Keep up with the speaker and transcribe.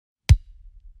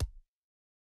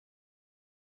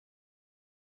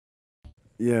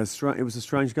Yeah, it was a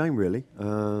strange game, really.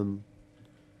 I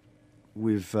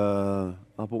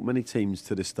brought many teams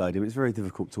to this stadium. It's very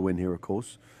difficult to win here, of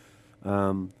course.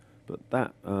 But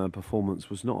that performance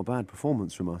was not a bad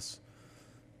performance from us.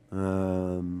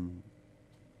 Um,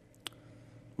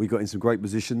 we got in some great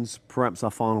positions. Perhaps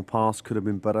our final pass could have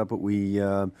been better, but we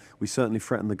certainly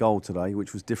threatened the goal today,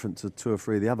 which was different to two or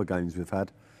three of the other games we've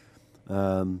had.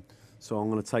 So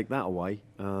I'm going to take that away.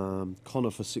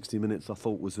 Connor for 60 minutes, I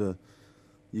thought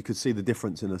you could see the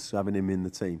difference in us having him in the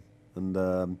team, and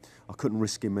I couldn't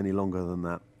risk him any longer than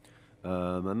that.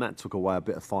 And that took away a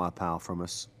bit of firepower from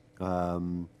us.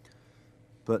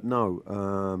 But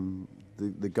no,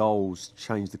 the goals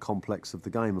changed the complex of the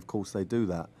game. Of course, they do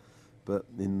that. But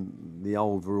in the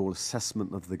overall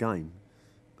assessment of the game,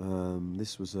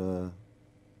 this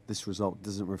result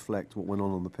doesn't reflect what went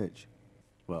on the pitch.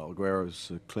 Well,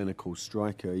 Aguero's a clinical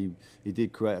striker. He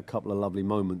did create a couple of lovely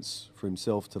moments for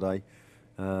himself today.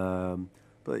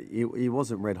 But he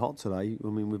wasn't red hot today. I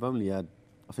mean, we've only had,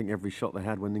 I think every shot they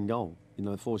had went in goal.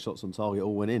 4 shots on target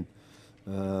all went in.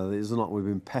 It isn't like we've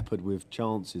been peppered with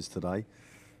chances today.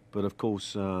 But of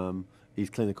course, he's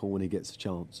clinical when he gets a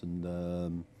chance.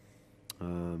 And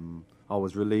I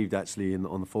was relieved actually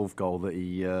on the fourth goal that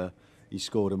he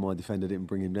scored and my defender didn't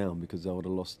bring him down, because I would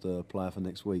have lost a player for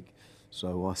next week.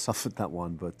 So I suffered that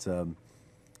one. But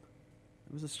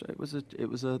it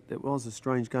was a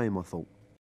strange game, I thought.